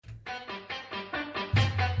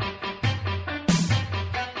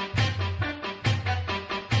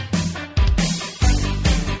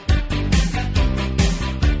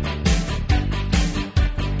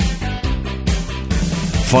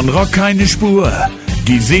Von Rock keine Spur,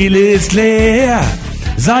 die Seele ist leer.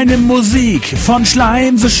 Seine Musik von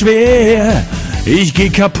Schleim so schwer. Ich geh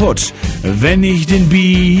kaputt, wenn ich den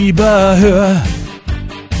Bieber hör.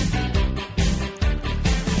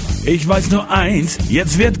 Ich weiß nur eins,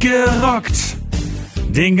 jetzt wird gerockt.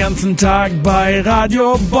 Den ganzen Tag bei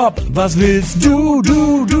Radio Bob. Was willst du?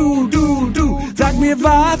 Sag mir,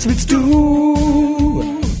 was willst du?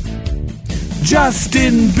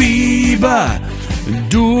 Justin Bieber,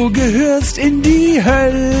 du gehörst in die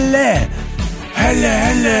Hölle.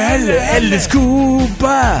 Hölle, Alice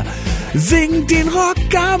Cooper singt den Rock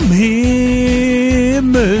am Himmelstor.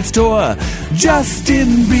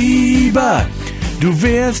 Justin Bieber, du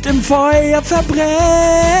wirst im Feuer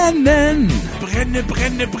verbrennen. Brenne.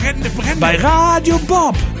 Bei Radio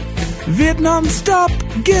Bob wird nonstop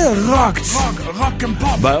gerockt. Rock and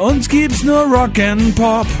Pop. Bei uns gibt's nur Rock and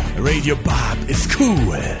Pop. Radio Bob ist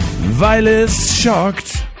cool, weil es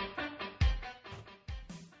schockt.